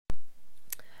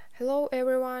Hello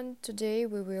everyone, today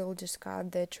we will discuss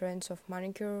the trends of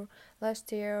manicure.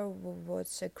 Last year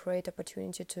was a great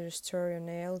opportunity to restore your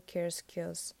nail care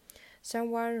skills.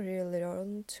 Someone really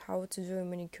learned how to do a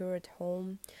manicure at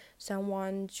home,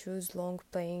 someone chose long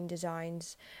plain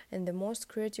designs, and the most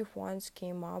creative ones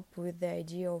came up with the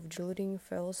idea of gluing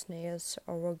false nails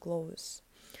over gloves.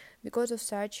 Because of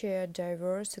such a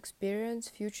diverse experience,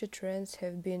 future trends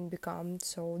have been become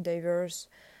so diverse.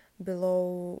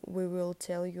 Below, we will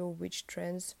tell you which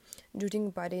trends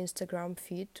judging by the Instagram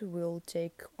feed will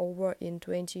take over in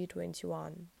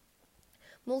 2021.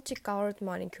 Multicolored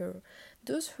manicure.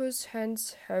 Those whose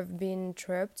hands have been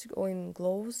trapped in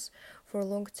gloves for a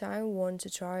long time want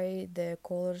to try the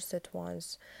colors at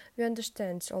once. We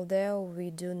understand, although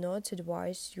we do not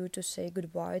advise you to say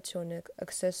goodbye to an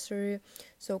accessory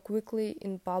so quickly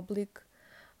in public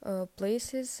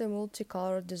places. A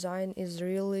multicolored design is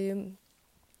really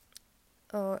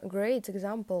a great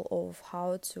example of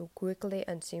how to quickly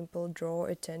and simple draw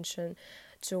attention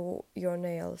to your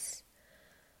nails.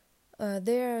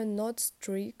 There are not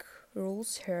strict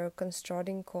rules here.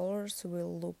 Constructing colors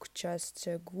will look just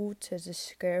good as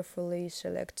a carefully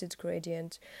selected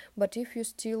gradient. But if you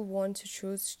still want to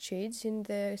choose shades in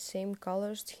the same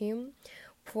color scheme,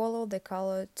 follow the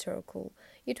color circle.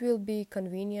 It will be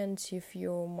convenient if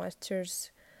your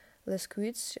master's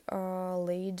liquids are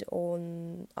laid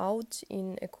on out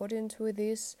in accordance with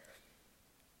this.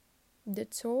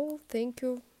 That's all. Thank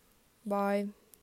you. Bye.